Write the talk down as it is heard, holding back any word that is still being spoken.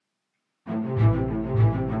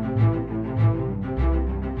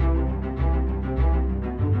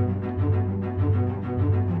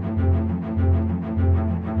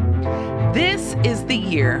is the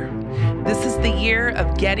year. This is the year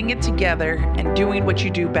of getting it together and doing what you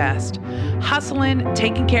do best. Hustling,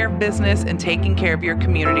 taking care of business, and taking care of your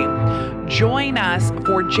community. Join us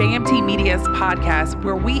for JMT Media's podcast,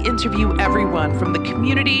 where we interview everyone from the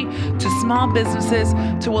community to small businesses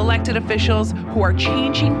to elected officials who are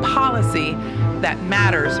changing policy that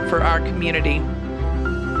matters for our community.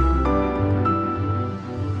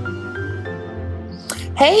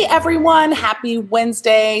 Hey everyone, happy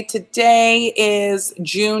Wednesday. Today is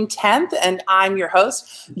June 10th and I'm your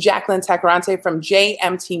host, Jacqueline Tacarante from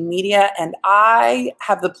JMT Media. And I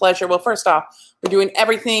have the pleasure, well, first off, we're doing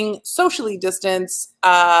everything socially distanced,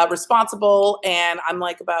 responsible, and I'm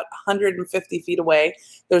like about 150 feet away.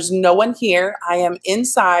 There's no one here. I am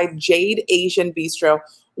inside Jade Asian Bistro,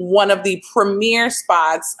 one of the premier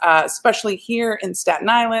spots, especially here in Staten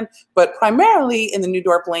Island, but primarily in the New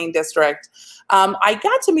Dorp Lane district. I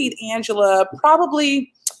got to meet Angela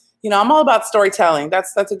probably, I'm all about storytelling.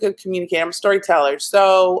 That's a good communicator. I'm a storyteller.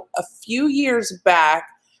 So a few years back,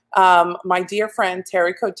 my dear friend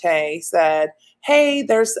Terry Cote said, hey,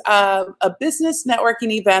 there's a business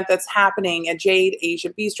networking event that's happening at Jade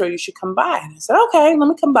Asian Bistro. You should come by. And I said, okay, let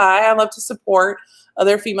me come by. I love to support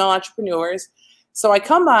other female entrepreneurs. So I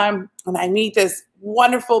come by and I meet this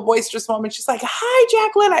wonderful, boisterous woman. She's like, hi,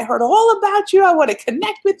 Jacqueline. I heard all about you. I want to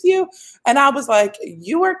connect with you. And I was like,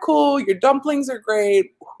 you are cool. Your dumplings are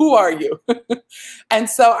great. Who are you? And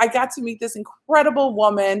so I got to meet this incredible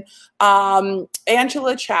woman,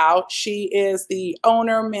 Angela Chow. She is the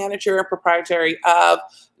owner, manager, and proprietary of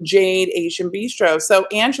Jade Asian Bistro. So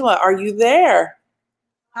Angela, are you there?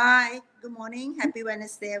 Hi, good morning. Happy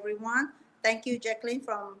Wednesday, everyone. Thank you, Jacqueline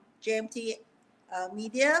from JMT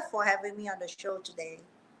Media for having me on the show today.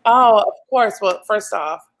 Oh, of course. Well, first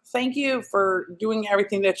off, thank you for doing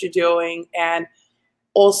everything that you're doing and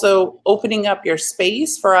also opening up your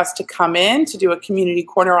space for us to come in to do a community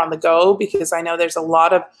corner on the go, because I know there's a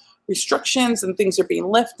lot of restrictions and things are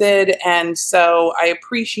being lifted. And so I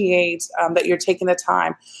appreciate that you're taking the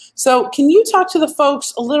time. So can you talk to the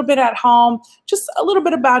folks a little bit at home, just a little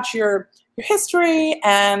bit about your history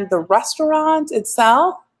and the restaurant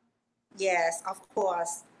itself? Yes, of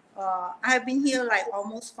course. I've been here like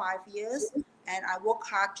almost 5 years and I work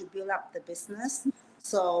hard to build up the business.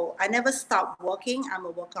 So I never stopped working. I'm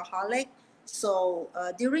a workaholic. So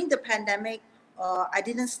during the pandemic, I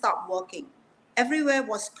didn't stop working. Everywhere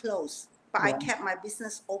was closed, but I kept my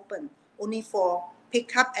business open only for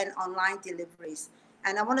pickup and online deliveries.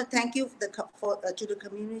 And I want to thank you to the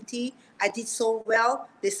community. I did so well.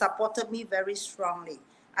 They supported me very strongly.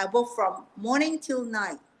 I worked from morning till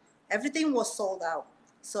night. Everything was sold out.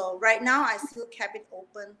 So right now I still kept it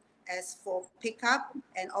open as for pickup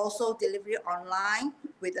and also delivery online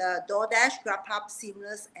with DoorDash, Grubhub,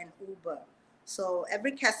 Seamless, and Uber. So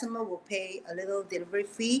every customer will pay a little delivery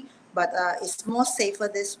fee, but it's more safer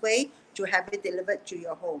this way to have it delivered to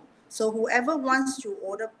your home. So whoever wants to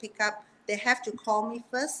order pickup, they have to call me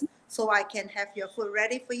first so I can have your food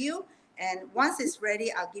ready for you. And once it's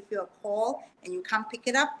ready, I'll give you a call and you come pick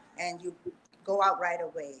it up and you go out right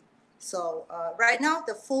away. So right now,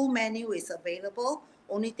 the full menu is available.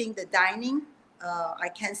 Only thing, the dining, I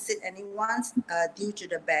can't sit anyone due to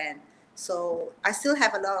the ban. So I still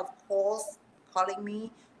have a lot of calls calling me,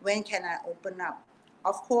 when can I open up?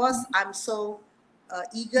 Of course, I'm so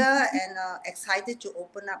eager and excited to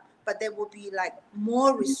open up, but there will be like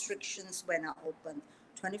more restrictions when I open,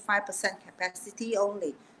 25% capacity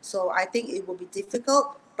only. So I think it will be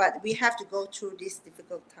difficult, but we have to go through this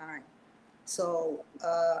difficult time. So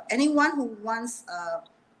anyone who wants,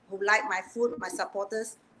 who like my food, my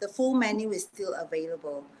supporters, the full menu is still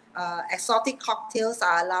available. Exotic cocktails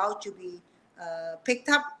are allowed to be picked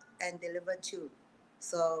up and delivered too.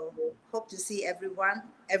 So hope to see everyone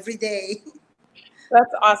every day.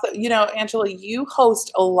 That's awesome. Angela, you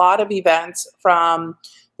host a lot of events, from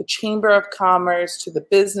the Chamber of Commerce to the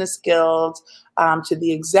Business Guild, to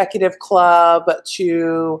the Executive Club,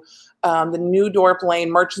 to the New Dorp Lane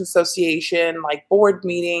Merchant Association, like board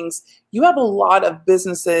meetings. You have a lot of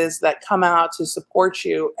businesses that come out to support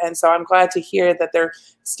you. And so I'm glad to hear that they're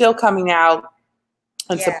still coming out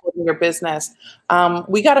and supporting your business.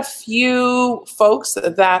 We got a few folks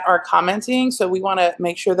that are commenting, so we want to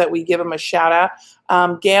make sure that we give them a shout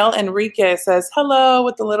out. Gail Enrique says hello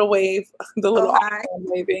with the little wave, the little arm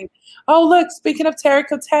waving. Oh, look, speaking of Terry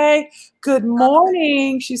Cote, good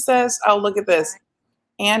morning. She says, oh, look at this.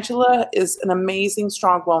 Angela is an amazing,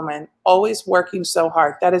 strong woman, always working so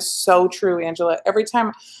hard. That is so true, Angela. Every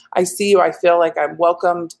time I see you, I feel like I'm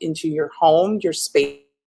welcomed into your home, your space.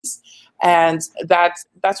 And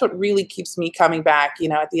that's what really keeps me coming back.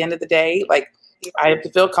 At the end of the day, like, I have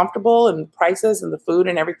to feel comfortable, and prices and the food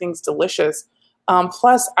and everything's delicious.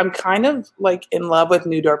 Plus, I'm kind of like in love with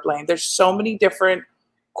New Dorp Lane. There's so many different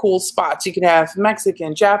cool spots. You can have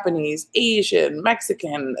Mexican, Japanese, Asian,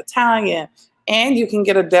 Mexican, Italian, and you can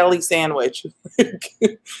get a deli sandwich.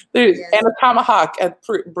 And a tomahawk at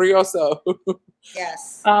Brioso.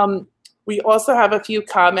 Yes. We also have a few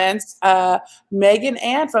comments. Megan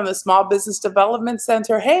Ann from the Small Business Development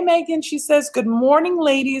Center. Hey, Megan, she says, good morning,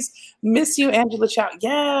 ladies. Miss you, Angela Chow.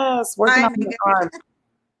 Yes, working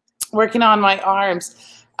on my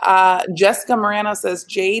arms. Jessica Morano says,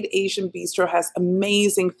 Jade Asian Bistro has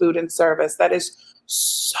amazing food and service. That is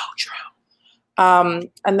so true.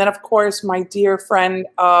 And then, of course, my dear friend,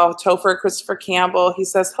 Topher Christopher Campbell, he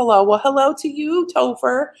says, hello. Well, hello to you,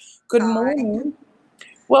 Topher. Good morning.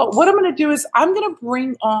 Well, what I'm going to do is I'm going to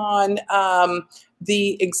bring on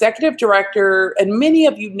the executive director, and many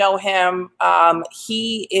of you know him.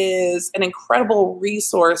 He is an incredible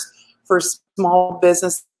resource for small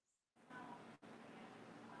business.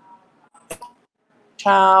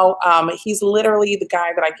 He's literally the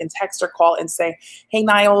guy that I can text or call and say, hey,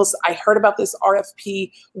 Niles, I heard about this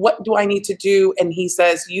RFP. What do I need to do? And he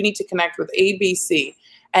says, you need to connect with ABC.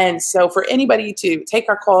 And so for anybody to take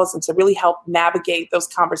our calls and to really help navigate those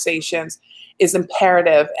conversations is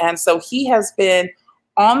imperative. And so he has been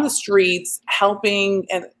on the streets helping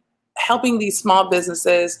these small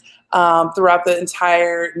businesses throughout the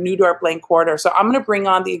entire New Dorp Lane corridor. So I'm going to bring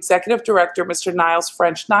on the executive director, Mr. Niles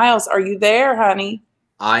French. Niles, are you there, honey?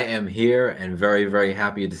 I am here and very, very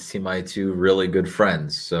happy to see my two really good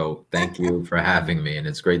friends. So thank you for having me. And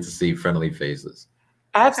it's great to see friendly faces.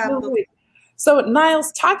 Absolutely. So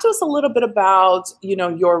Niles, talk to us a little bit about,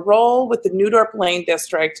 your role with the New Dorp Lane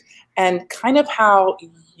District and kind of how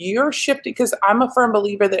you're shifting, because I'm a firm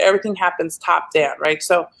believer that everything happens top down, right?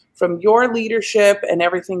 So from your leadership and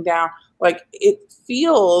everything down, like it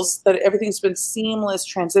feels that everything's been seamless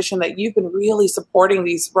transition, that you've been really supporting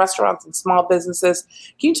these restaurants and small businesses.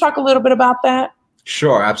 Can you talk a little bit about that?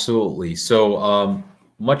 Sure, absolutely. So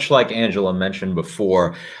much like Angela mentioned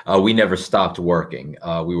before, we never stopped working.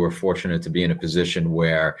 We were fortunate to be in a position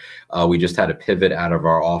where we just had to pivot out of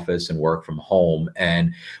our office and work from home.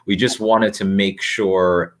 And we just wanted to make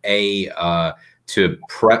sure, to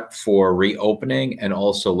prep for reopening and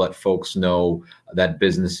also let folks know that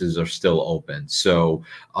businesses are still open. So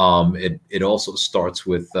it also starts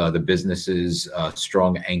with the businesses,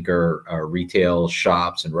 strong anchor retail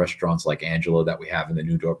shops and restaurants like Angela that we have in the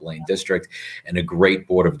New Dorp Lane District, and a great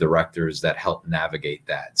board of directors that help navigate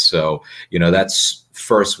that. So, that's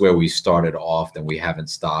first where we started off, and we haven't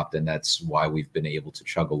stopped. And that's why we've been able to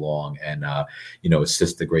chug along and,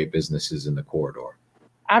 assist the great businesses in the corridor.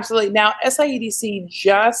 Absolutely. Now, SIEDC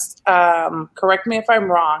just, correct me if I'm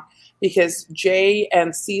wrong, because Jay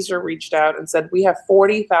and Caesar reached out and said, we have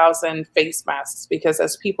 40,000 face masks, because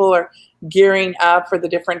as people are gearing up for the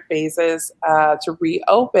different phases to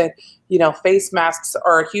reopen, face masks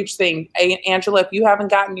are a huge thing. Angela, if you haven't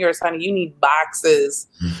gotten yours, honey, you need boxes.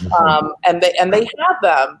 And they have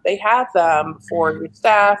them. They have them for your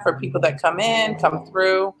staff, for people that come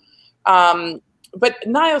through. But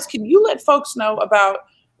Niles, can you let folks know about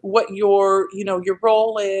what your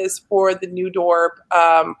role is for the New Dorp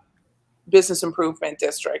Business Improvement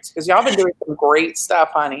District? Because y'all been doing some great stuff,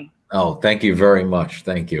 honey. Oh, thank you very much.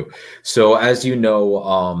 Thank you. So as you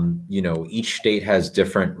know, each state has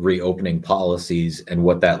different reopening policies and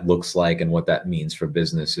what that looks like and what that means for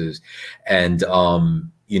businesses. And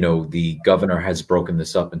the governor has broken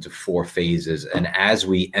this up into 4 phases. And as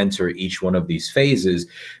we enter each one of these phases,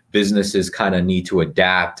 businesses kind of need to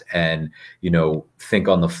adapt and, think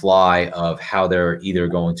on the fly of how they're either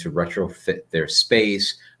going to retrofit their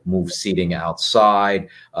space, move seating outside,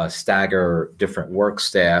 stagger different work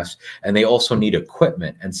staffs, and they also need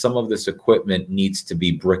equipment. And some of this equipment needs to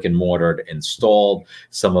be brick and mortar installed.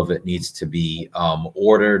 Some of it needs to be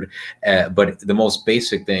ordered. But the most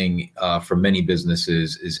basic thing for many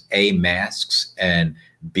businesses is A, masks, and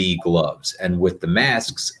B, gloves. And with the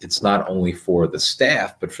masks, it's not only for the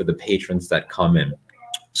staff, but for the patrons that come in.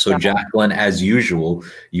 So Jacqueline, as usual,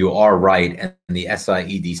 you are right. And the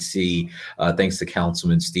SIEDC, thanks to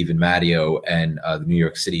Councilman Stephen Matteo and the New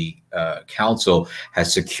York City Council,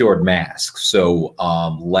 has secured masks. So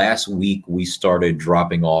last week, we started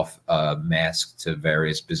dropping off masks to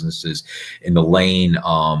various businesses in the lane.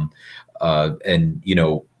 And,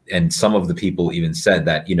 and some of the people even said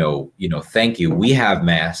that, thank you, we have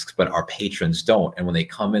masks, but our patrons don't. And when they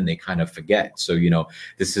come in, they kind of forget. So,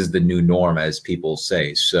 this is the new norm, as people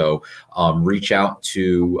say. So reach out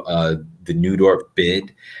to the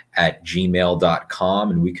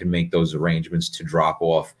newdorpbid@gmail.com, and we can make those arrangements to drop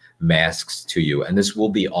off masks to you. And this will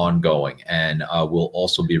be ongoing, and we'll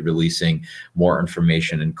also be releasing more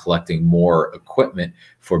information and collecting more equipment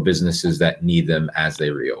for businesses that need them as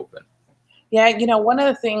they reopen. Yeah, one of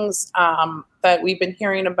the things that we've been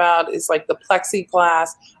hearing about is like the plexiglass.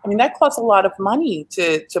 I mean, that costs a lot of money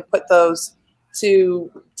to put those,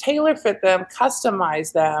 to tailor fit them,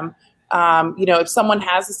 customize them. If someone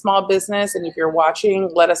has a small business, and if you're watching,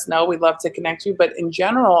 let us know. We'd love to connect you. But in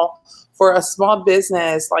general, for a small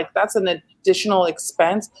business, like, that's an additional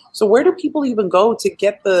expense. So where do people even go to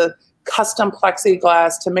get the custom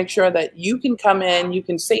plexiglass to make sure that you can come in, you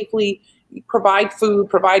can safely provide food,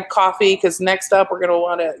 provide coffee? Because next up, we're going to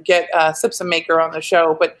want to get Sipsa Maker on the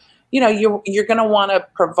show. But you're going to want to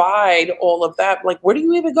provide all of that. Like, where do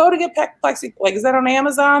you even go to get plexi? Like, is that on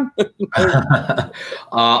Amazon?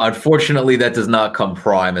 Unfortunately, that does not come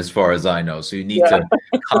prime, as far as I know. So you need to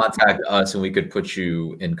contact us, and we could put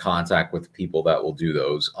you in contact with people that will do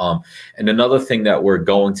those. And another thing that we're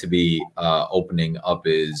going to be opening up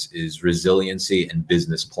is resiliency and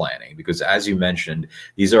business planning, because, as you mentioned,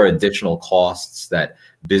 these are additional costs that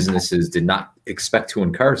businesses did not expect to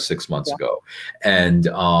incur 6 months ago. And,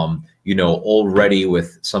 already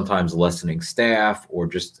with sometimes lessening staff, or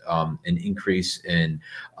just an increase in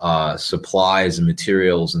supplies and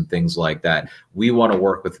materials and things like that, we want to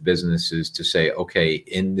work with businesses to say, okay,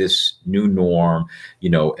 in this new norm,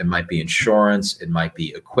 it might be insurance, it might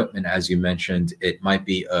be equipment, as you mentioned, it might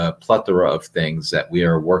be a plethora of things that we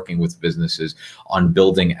are working with businesses on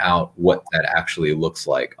building out what that actually looks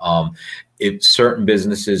like. If certain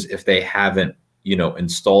businesses, if they haven't,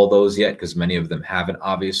 install those yet, because many of them haven't,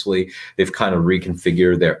 obviously, they've kind of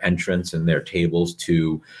reconfigured their entrance and their tables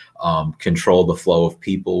to control the flow of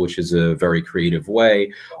people, which is a very creative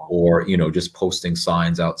way, or, just posting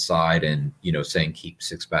signs outside and, saying keep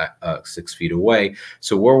 6 feet away.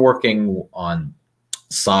 So we're working on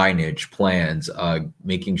signage plans,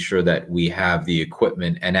 making sure that we have the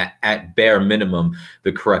equipment and at bare minimum,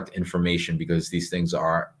 the correct information, because these things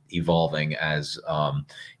are evolving as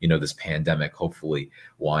this pandemic hopefully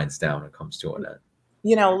winds down and comes to an end.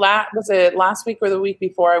 Was it last week or the week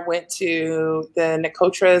before, I went to the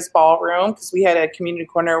Nicotra's ballroom, because we had a community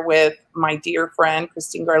corner with my dear friend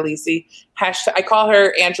Christine Garlisi. I call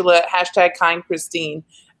her Angela, #kind Christine.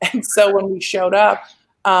 And so when we showed up,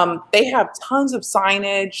 they have tons of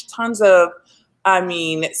signage, tons of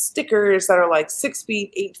stickers that are like 6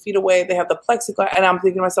 feet, 8 feet away. They have the plexiglass, and I'm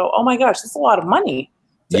thinking to myself, oh my gosh, that's a lot of money.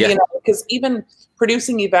 Because even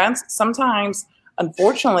producing events, sometimes,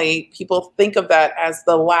 unfortunately, people think of that as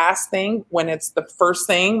the last thing, when it's the first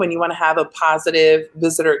thing, when you want to have a positive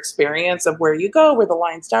visitor experience of where you go, where the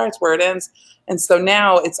line starts, where it ends. And so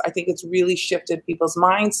now I think it's really shifted people's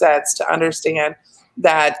mindsets to understand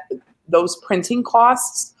that those printing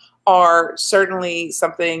costs are certainly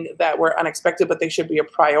something that were unexpected, but they should be a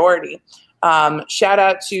priority. Shout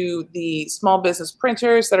out to the small business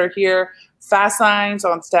printers that are here. Fast Signs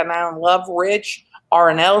on Staten Island, Love Rich,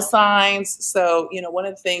 R&L Signs. So, one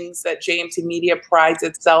of the things that JMT Media prides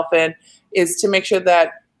itself in is to make sure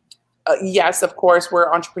that, yes, of course,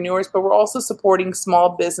 we're entrepreneurs, but we're also supporting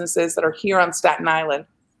small businesses that are here on Staten Island,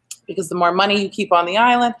 because the more money you keep on the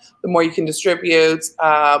island, the more you can distribute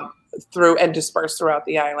through and disperse throughout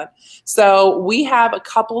the island. So we have a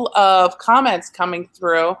couple of comments coming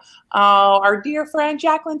through. Our dear friend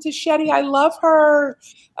Jacqueline Tichetti, I love her.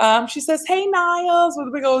 She says, "Hey Niles," with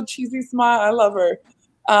a big old cheesy smile. I love her.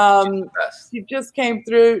 She just came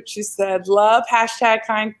through. She said, "Love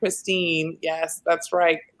 #kind Christine." Yes, that's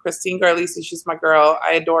right. Christine Garlisi, she's my girl.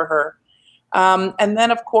 I adore her. And then,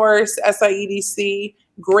 of course, SIEDC,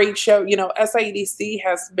 great show. SIEDC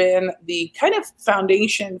has been the kind of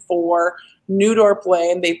foundation for New Dorp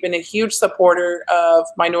Lane. They've been a huge supporter of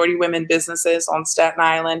minority women businesses on Staten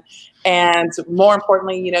Island. And more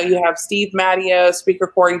importantly, you have Steve Matteo, Speaker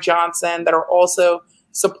Corey Johnson, that are also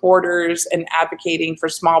supporters and advocating for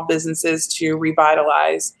small businesses to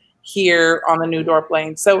revitalize here on the New Dorp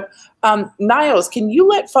Lane. So, Niles, can you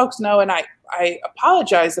let folks know, and I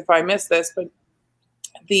apologize if I missed this, but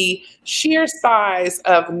the sheer size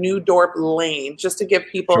of New Dorp Lane, just to give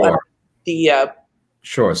people an idea.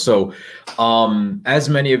 Sure. So, as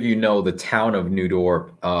many of you know, the town of New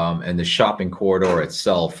Dorp and the shopping corridor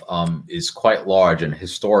itself is quite large, and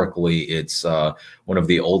historically, it's one of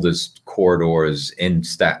the oldest corridors in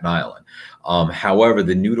Staten Island. However,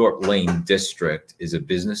 the New Dorp Lane district is a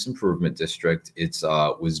business improvement district. It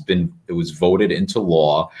was voted into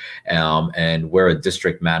law, and we're a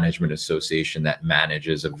district management association that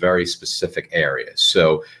manages a very specific area.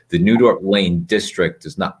 So the New Dorp Lane district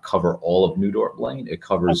does not cover all of New Dorp Lane. It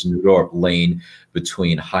covers New Dorp Lane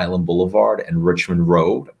between Highland Boulevard and Richmond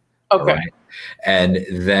Road. Okay. Right? And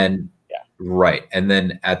then right. And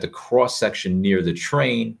then at the cross section near the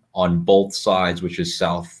train on both sides, which is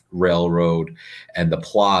South Railroad and the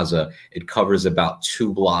plaza, it covers about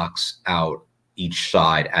 2 blocks out each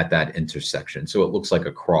side at that intersection. So it looks like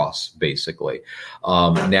a cross, basically.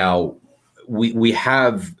 Now, we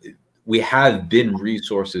have been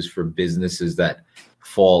resources for businesses that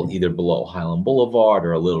fall either below Highland Boulevard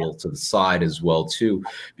or a little to the side as well, too,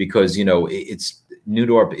 because, New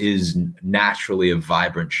Dorp is naturally a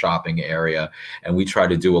vibrant shopping area, and we try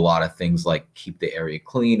to do a lot of things like keep the area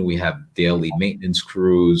clean. We have daily maintenance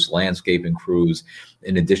crews, landscaping crews,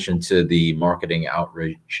 in addition to the marketing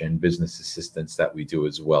outreach and business assistance that we do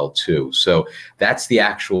as well, too. So that's the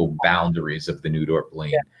actual boundaries of the New Dorp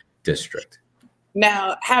Lane district.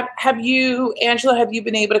 Now, have you, Angela, have you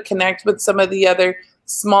been able to connect with some of the other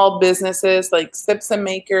small businesses like Sips and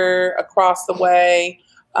Maker across the way?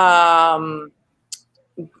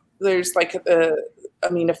 There's like a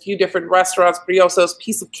few different restaurants, Brioso's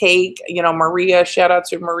Piece of Cake, Maria, shout out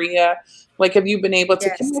to Maria. Like, have you been able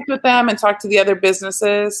to connect with them and talk to the other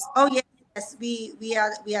businesses? Oh yes, we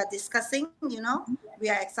are discussing, we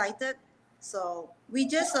are excited. So we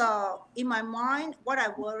just, in my mind, what I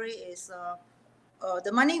worry is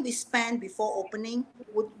the money we spend before opening,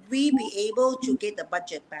 would we be able to get the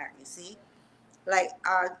budget back, you see? Like,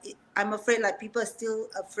 I'm afraid like people are still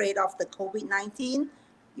afraid of the COVID-19.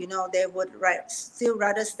 They would still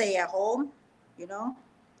rather stay at home,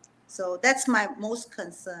 So that's my most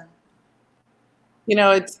concern.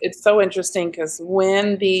 It's so interesting because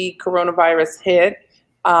when the coronavirus hit,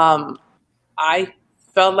 I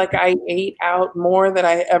felt like I ate out more than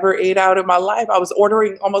I ever ate out in my life. I was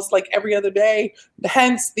ordering almost like every other day,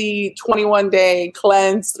 hence the 21-day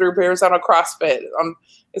cleanse through Arizona CrossFit.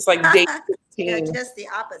 It's like day 16. Yeah, just the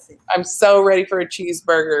opposite. I'm so ready for a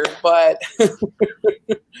cheeseburger, but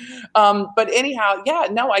anyhow,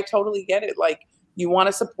 I totally get it. Like, you want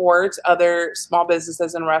to support other small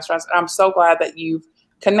businesses and restaurants. And I'm so glad that you've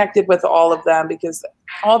connected with all of them, because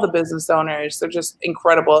all the business owners, they're just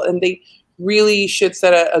incredible. And they really should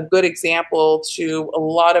set a good example to a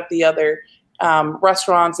lot of the other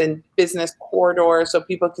restaurants and business corridors, so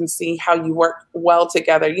people can see how you work well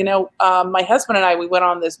together. My husband and I, we went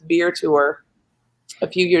on this beer tour a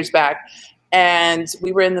few years back, and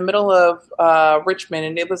we were in the middle of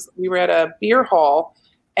Richmond, and we were at a beer hall.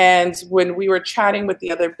 And when we were chatting with the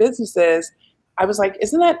other businesses, I was like,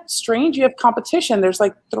 isn't that strange? You have competition. There's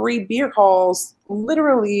like 3 beer halls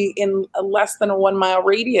literally in less than a 1-mile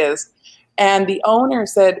radius. And the owner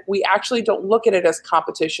said, we actually don't look at it as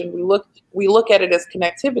competition. We look at it as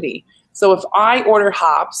connectivity. So if I order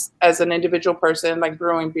hops as an individual person, like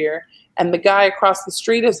brewing beer, and the guy across the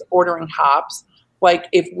street is ordering hops, like,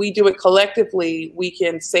 if we do it collectively, we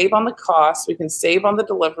can save on the cost, we can save on the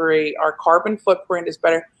delivery, our carbon footprint is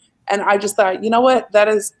better. And I just thought, you know what, that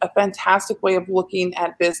is a fantastic way of looking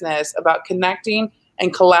at business, about connecting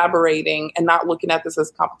and collaborating and not looking at this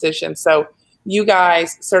as competition. So you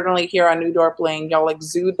guys, certainly here on New Dorp Lane, y'all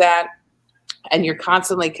exude that, and you're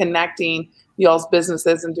constantly connecting y'all's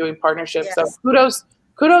businesses and doing partnerships. Yes. So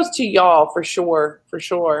kudos to y'all for sure.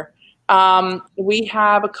 We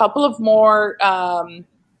have a couple of more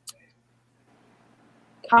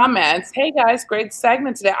comments. Hey guys, great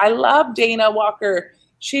segment today. I love Dana Walker.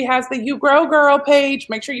 She has the You Grow Girl page.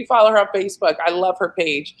 Make sure you follow her on Facebook. I love her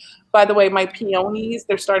page. By the way, my peonies,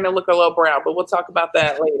 they're starting to look a little brown, but we'll talk about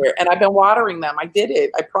that later. And I've been watering them. I did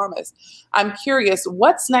it. I promise. I'm curious,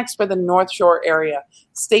 what's next for the North Shore area?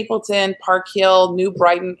 Stapleton, Park Hill, New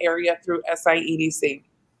Brighton area through SIEDC.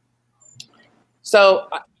 So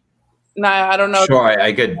now I don't know. Sure,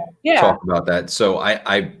 I could talk about that. So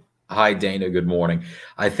hi, Dana. Good morning.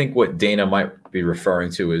 I think what Dana might be referring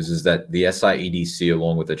to is that the SIEDC,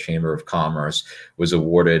 along with the Chamber of Commerce, was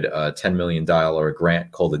awarded a $10 million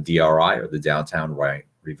grant called the DRI, or the Downtown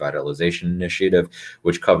Revitalization Initiative,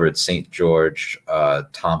 which covered St. George,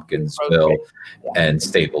 Tompkinsville, and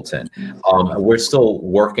Stapleton. We're still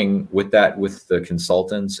working with that with the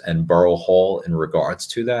consultants and Borough Hall in regards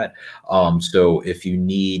to that. So if you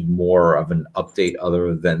need more of an update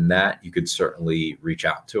other than that, you could certainly reach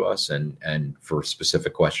out to us and for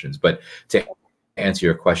specific questions. But to answer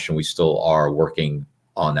your question, we still are working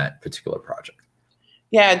on that particular project.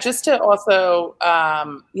 Yeah, just to also,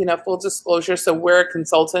 full disclosure. So we're a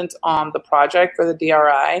consultant on the project for the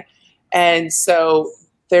DRI. And so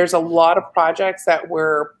there's a lot of projects that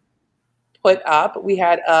were put up. We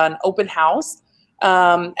had an open house,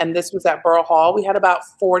 and this was at Borough Hall. We had about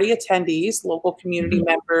 40 attendees, local community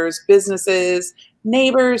members, businesses,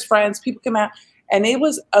 neighbors, friends, people come out. And it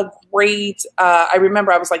was a great, I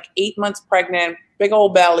remember I was like 8 months pregnant, big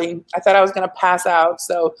old belly. I thought I was going to pass out.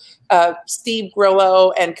 So Steve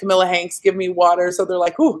Grillo and Camilla Hanks give me water. So they're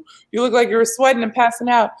like, ooh, you look like you were sweating and passing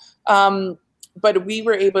out. But we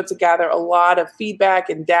were able to gather a lot of feedback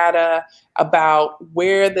and data about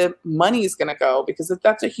where the money is going to go, because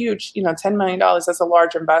that's a huge, $10 million, that's a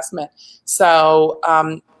large investment. So,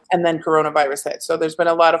 and then coronavirus hit. So there's been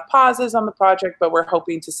a lot of pauses on the project, but we're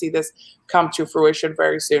hoping to see this come to fruition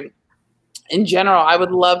very soon. In general, I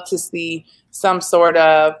would love to see some sort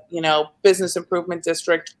of, business improvement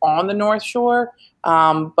district on the North Shore.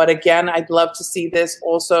 But again, I'd love to see this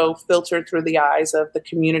also filtered through the eyes of the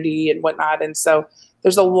community and whatnot. And so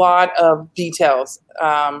there's a lot of details.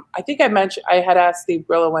 I think I had asked Steve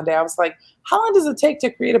Grillo one day, I was like, how long does it take to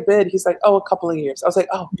create a bid? He's like, oh, a couple of years. I was like,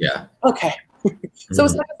 oh, yeah, okay. So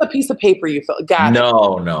it's not just a piece of paper you fill. Got it.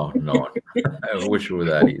 No. I wish it were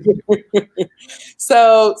that easy.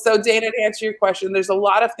 So Dana, to answer your question, there's a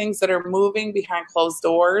lot of things that are moving behind closed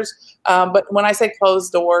doors. But when I say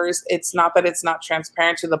closed doors, it's not that it's not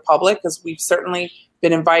transparent to the public, because we've certainly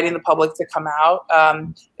been inviting the public to come out.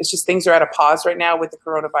 It's just things are at a pause right now with the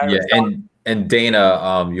coronavirus. Yeah, and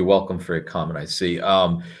Dana, you're welcome for your comment. I see.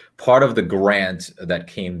 Part of the grant that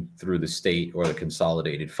came through the state, or the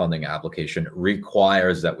consolidated funding application,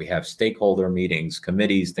 requires that we have stakeholder meetings,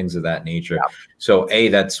 committees, things of that nature. Yeah. So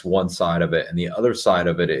that's one side of it. And the other side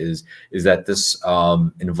of it is that this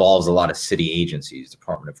involves a lot of city agencies: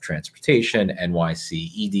 Department of Transportation,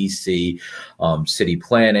 NYC, EDC, City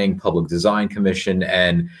Planning, Public Design Commission,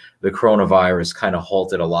 and the coronavirus kind of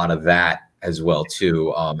halted a lot of that as well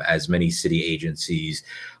too, as many city agencies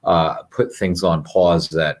put things on pause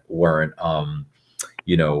that weren't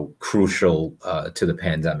crucial to the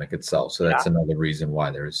pandemic itself. So that's another reason why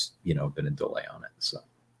there's been a delay on it. So,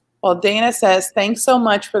 well, Dana says, thanks so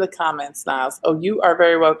much for the comments, Niles. Oh, you are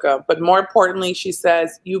very welcome. But more importantly, she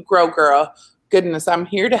says, you grow, girl. Goodness, I'm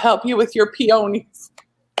here to help you with your peonies.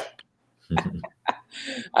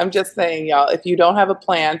 I'm just saying, y'all, if you don't have a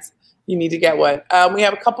plant, you need to get one. We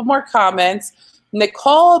have a couple more comments.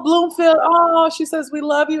 Nicole Bloomfield. Oh, she says, we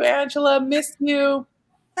love you, Angela. Miss you.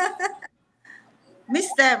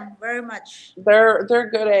 Miss them very much. They're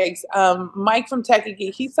good eggs. Mike from Techie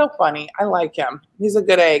Geek, he's so funny. I like him. He's a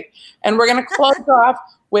good egg. And we're going to close off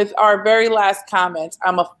with our very last comment.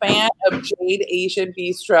 I'm a fan of Jade Asian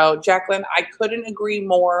Bistro. Jacqueline, I couldn't agree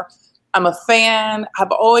more. I'm a fan.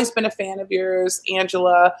 I've always been a fan of yours,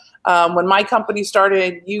 Angela. When my company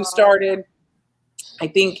started, you started. I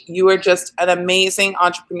think you are just an amazing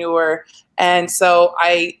entrepreneur. And so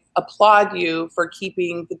I applaud you for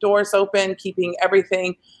keeping the doors open, keeping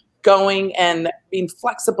everything going, and being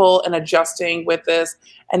flexible and adjusting with this.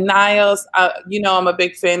 And Niles, I'm a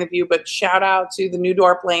big fan of you, but shout out to the New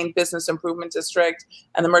Dorp Lane Business Improvement District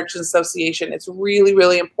and the Merchants Association. It's really,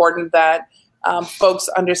 really important that folks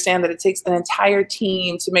understand that it takes an entire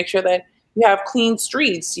team to make sure that you have clean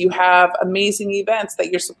streets, you have amazing events,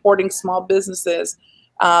 that you're supporting small businesses.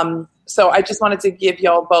 So I just wanted to give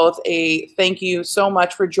y'all both a thank you so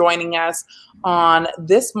much for joining us on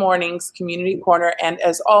this morning's Community Corner. And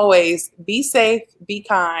as always, be safe, be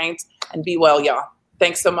kind, and be well, y'all.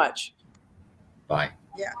 Thanks so much. Bye.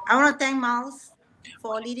 Yeah, I want to thank Miles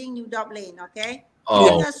for leading New Dorp Lane, okay?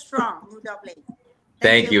 Oh. You're strong, New Dorp Lane.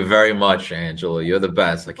 Thank you very much, Angela. You're the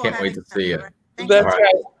best. I can't wait to see you. That's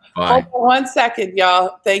right. Hold on 1 second,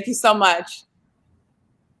 y'all. Thank you so much.